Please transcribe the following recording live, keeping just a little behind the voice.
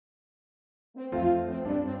Hello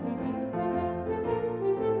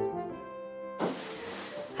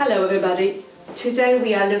everybody, today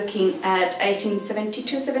we are looking at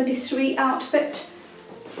 1872-73 outfit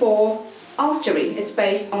for archery. It's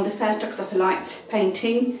based on the first Trixophyllite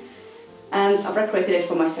painting and I've recreated it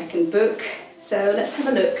for my second book. So let's have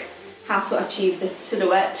a look how to achieve the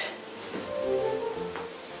silhouette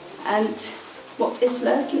and what is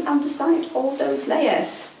lurking underside all those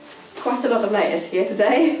layers. Quite a lot of layers here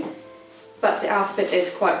today, but the outfit is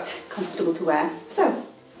quite comfortable to wear. So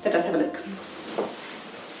let us have a look.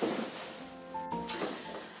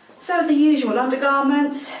 So the usual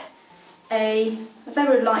undergarments, a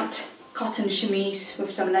very light cotton chemise with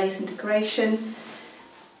some lace and decoration,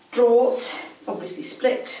 drawers, obviously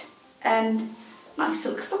split, and nice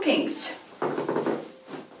silk stockings.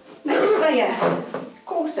 Next layer,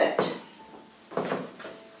 corset.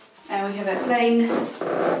 And we have a plain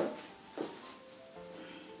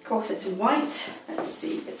corset in white. Let's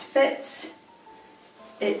see if it fits.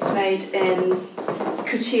 It's made in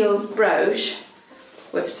couture brooch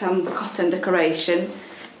with some cotton decoration,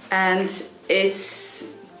 and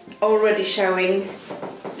it's already showing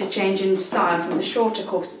the change in style from the shorter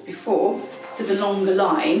corset before to the longer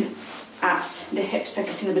line as the hips are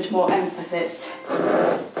getting a bit more emphasis.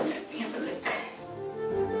 Let me have a look.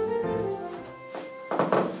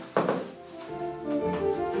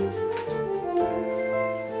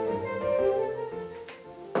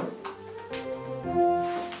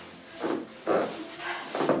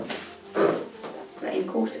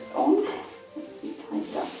 Corsets on, tie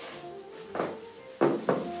it up.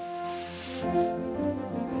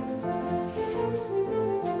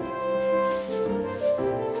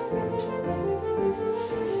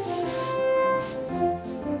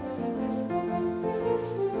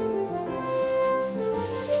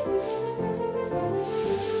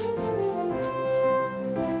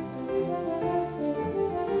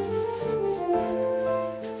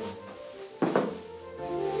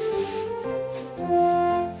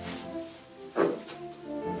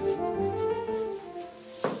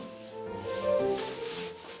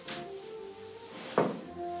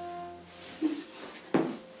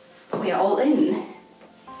 We are all in.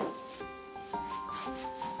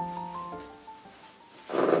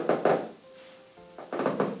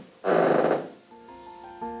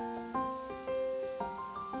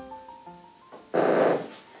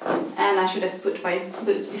 And I should have put my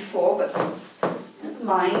boots before, but never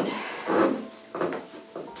mind.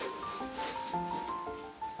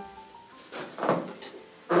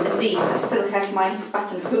 At least I still have my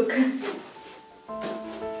button hook.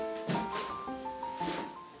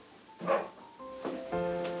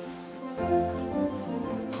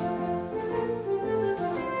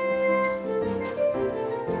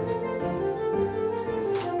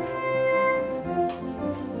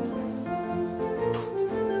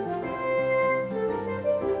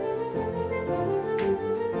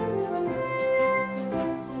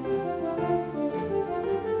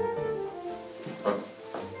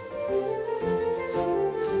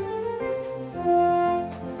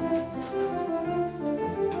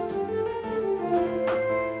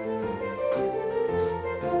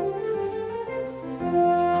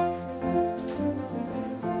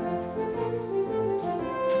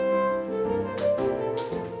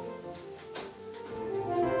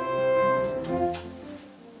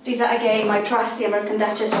 These are again my trusty American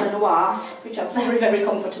Duchess Renoirs, which are very, very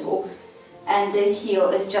comfortable, and the heel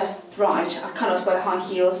is just right. I cannot wear high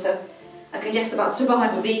heels, so I can just about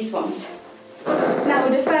survive with these ones. Now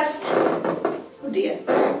with the first, oh dear,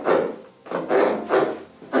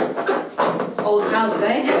 old houses,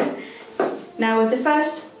 eh? Now with the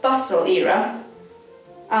first bustle era,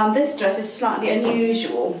 this dress is slightly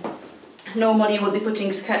unusual. Normally you would be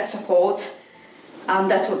putting skirt support,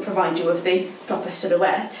 that would provide you with the proper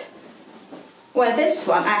silhouette. Where this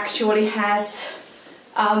one actually has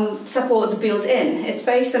supports built in. It's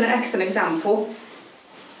based on an excellent example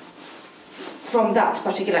from that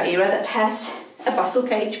particular era that has a bustle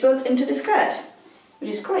cage built into the skirt, which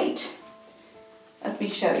is great. Let me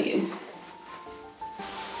show you.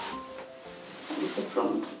 Here's the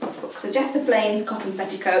front of the book. So just a plain cotton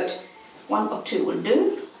petticoat, 1 or 2 will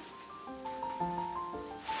do.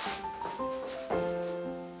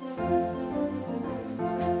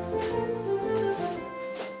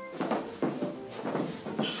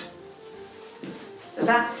 So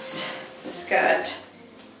that's the skirt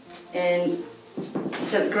in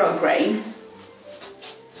silk grosgrain.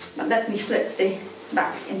 Now let me flip the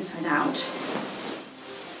back inside out,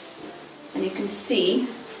 and you can see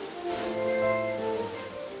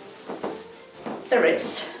there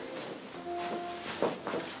is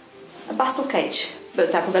a bustle cage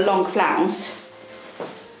built up with a long flounce.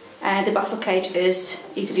 And the bustle cage is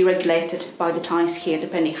easily regulated by the ties here,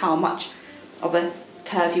 depending how much of a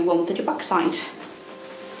curve you want at your backside.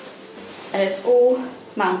 And it's all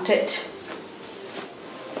mounted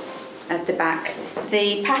at the back.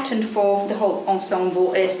 The pattern for the whole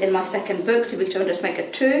ensemble is in my second book, The Victorian Maker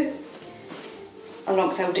 2,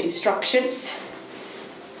 alongside with the instructions.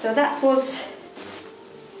 So that was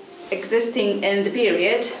existing in the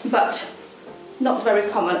period, but not very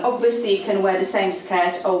common. Obviously you can wear the same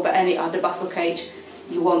skirt over any other bustle cage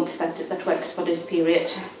you want that works for this period.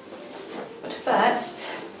 But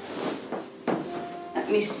first, let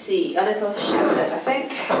me see, a little shouted, I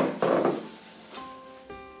think.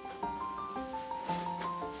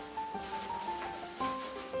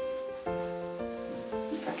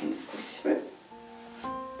 If I can squeeze through.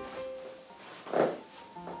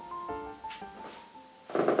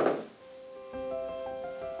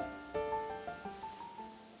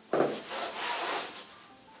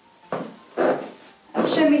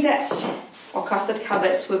 Chemisettes or custard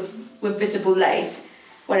covers with visible lace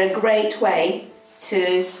were a great way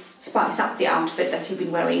to spice up the outfit that you've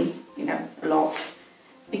been wearing, you know, a lot,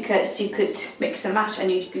 because you could mix and match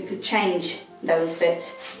and you could change those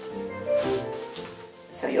bits.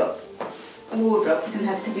 So your wardrobe didn't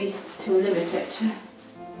have to be too limited.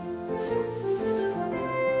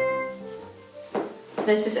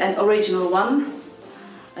 This is an original one.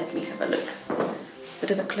 Let me have a look.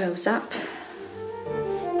 Bit of a close-up.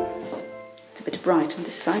 A bit bright on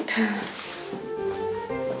this side.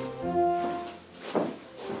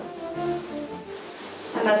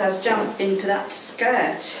 And let us jump into that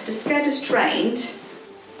skirt. The skirt is trained,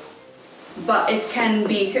 but it can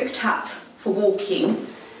be hooked up for walking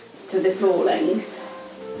to the floor length.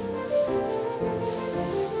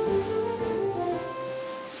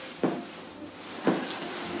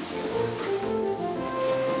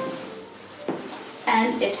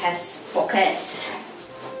 And it has pockets.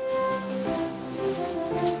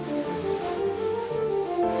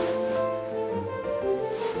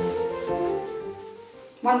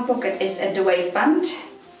 One pocket is at the waistband,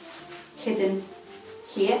 hidden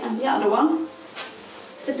here, and the other one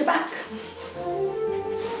is at the back.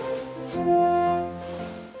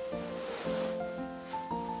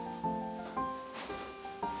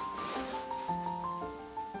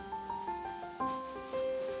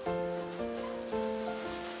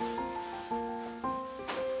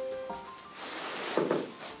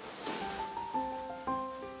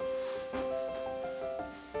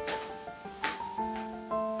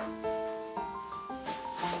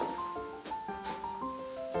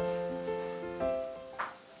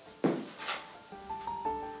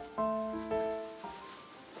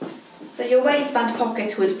 So your waistband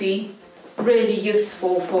pocket would be really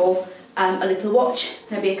useful for a little watch,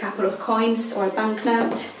 maybe a couple of coins or a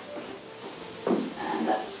banknote. And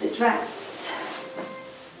that's the dress.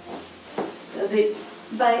 So the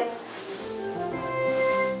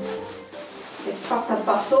it's popped up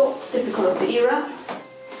bustle, typical of the era.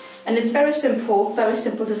 And it's very simple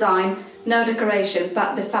design, no decoration,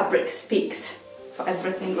 but the fabric speaks for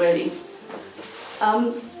everything really.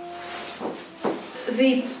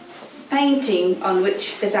 The painting on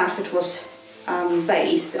which this outfit was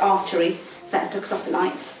based, the archery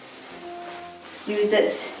vertoxophylites,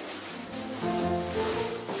 uses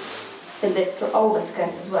the little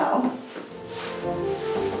overskirt as well.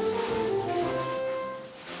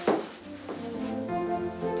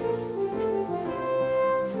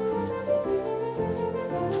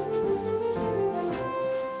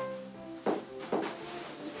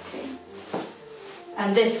 Okay.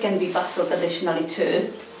 And this can be bustled additionally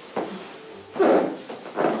too.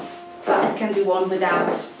 Can be worn without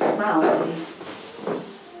as well.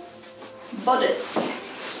 Bodice.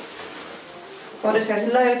 Bodice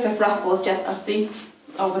has loads of ruffles, just as the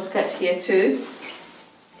overskirt here too.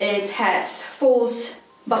 It has false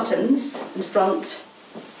buttons in front.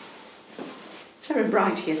 It's very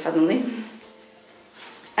bright here suddenly.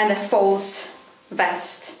 And a false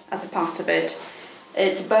vest as a part of it.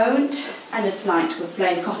 It's boned and it's lined with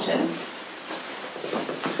plain cotton.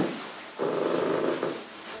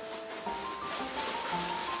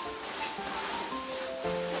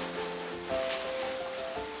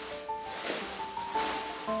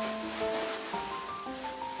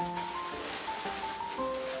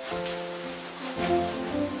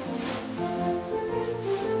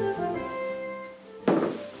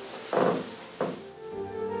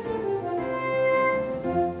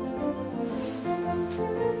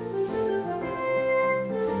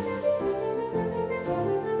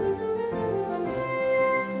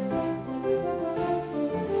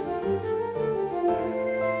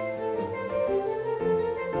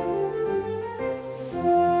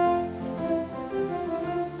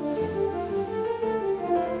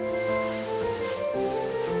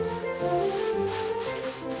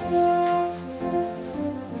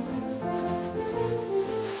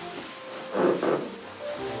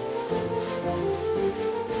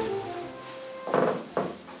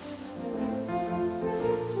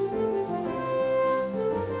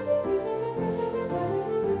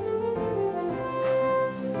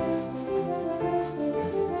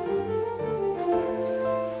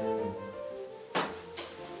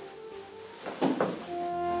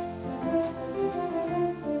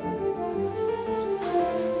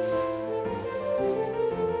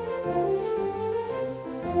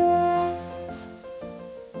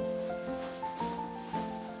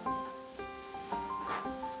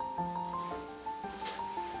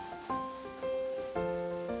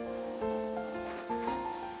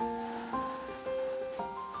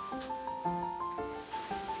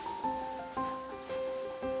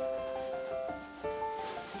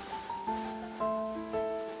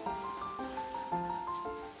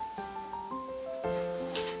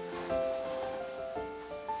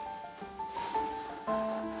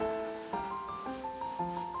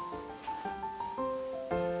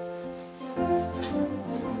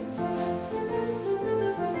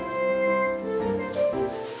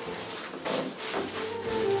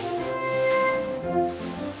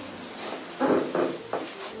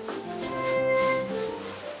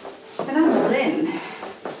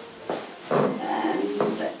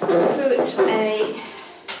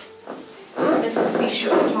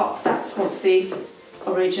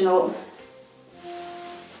 the original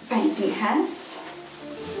painting has.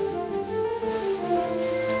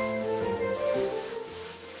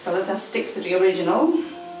 So let us stick to the original.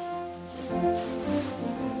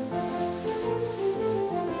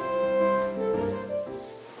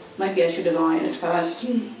 Maybe I should have ironed it first.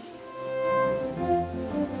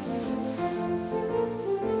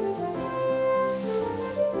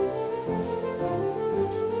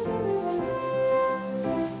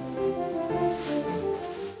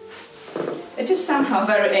 It is somehow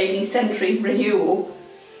very 18th century renewal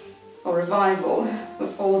or revival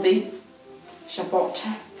with all the chapotte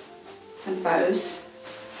and bows.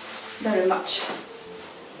 Very much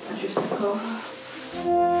ajustico.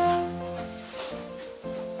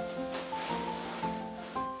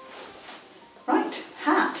 Right,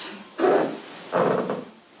 hat.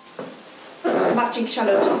 Matching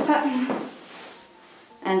shallow topper.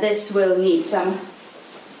 And this will need some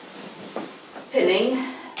pinning.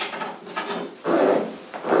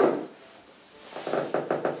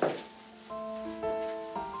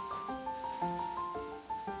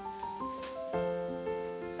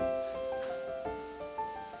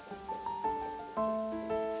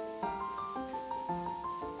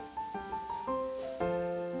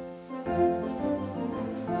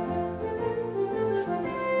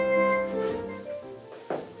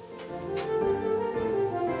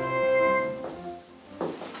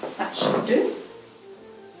 Should do.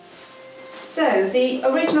 So the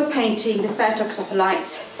original painting, the Fair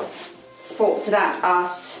Toxophilites, sports that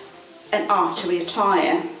as an archery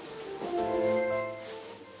attire.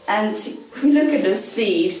 And if we look at those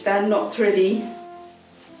sleeves, they're not really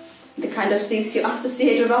the kind of sleeves you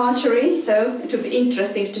associate with archery, so it would be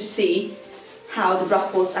interesting to see how the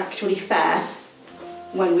ruffles actually fare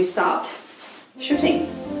when we start shooting.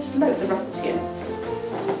 There's loads of ruffles here.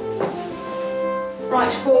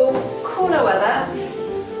 Right, for cooler weather,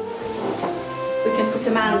 we can put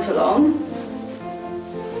a mantle on,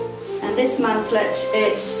 and this mantlet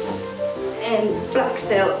is in black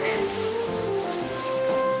silk,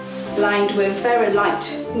 lined with very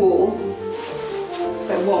light wool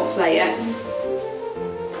for a warmth layer.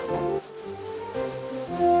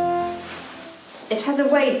 It has a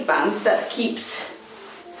waistband that keeps,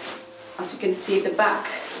 as you can see, the back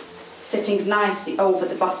sitting nicely over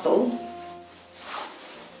the bustle.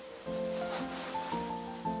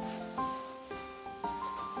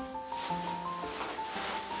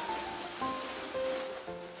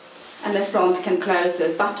 And the front can close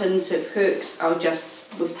with buttons, with hooks, or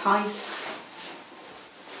just with ties.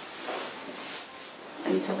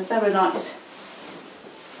 And you have a very nice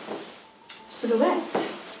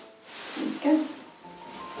silhouette. There you go.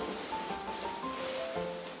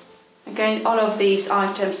 Again, all of these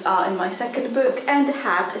items are in my second book, and the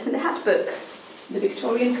hat is in the hat book, The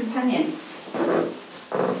Victorian Companion.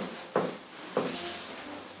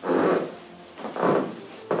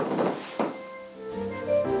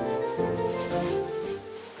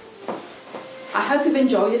 I hope you've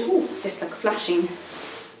enjoyed it all. Just like flashing.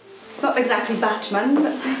 It's not exactly Batman,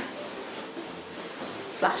 but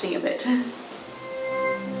flashing a bit.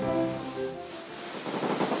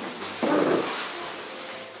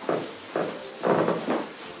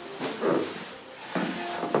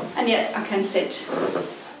 And yes, I can sit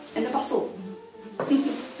in the bustle.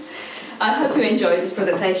 I hope you enjoyed this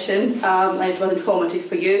presentation and it was informative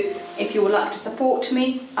for you. If you would like to support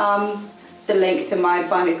me, the link to my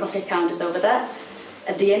Buy Me Coffee account is over there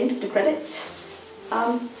at the end of the credits.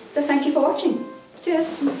 So thank you for watching.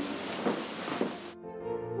 Cheers.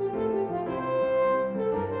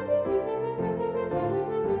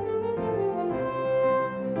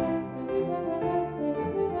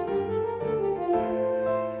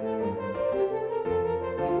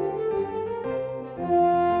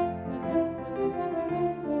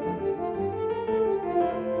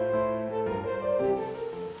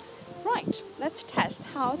 Right, let's test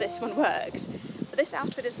how this one works. This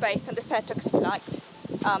outfit is based on the Fair Toxophilite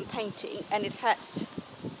painting, and it has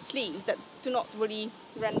sleeves that do not really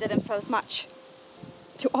render themselves much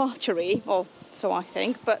to archery, or so I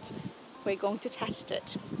think, but we're going to test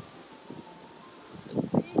it.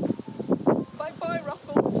 Let's see. Bye bye,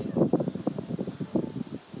 ruffles.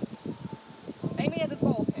 Aiming at the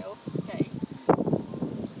ball hill. Okay.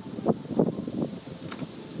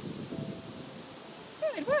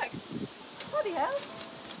 Yeah, it worked. Bloody hell.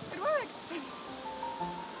 It worked.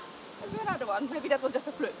 Let's do another one. Maybe that was just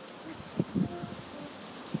a fluke.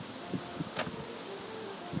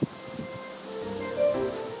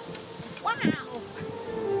 Wow!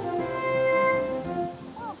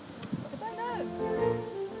 Oh, what did I know?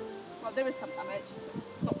 Well, there is some damage,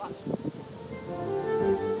 but not much.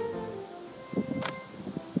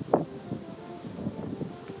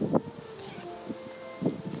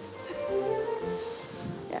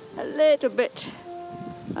 little bit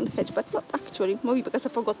unhitched, but not actually, maybe because I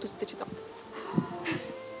forgot to stitch it up.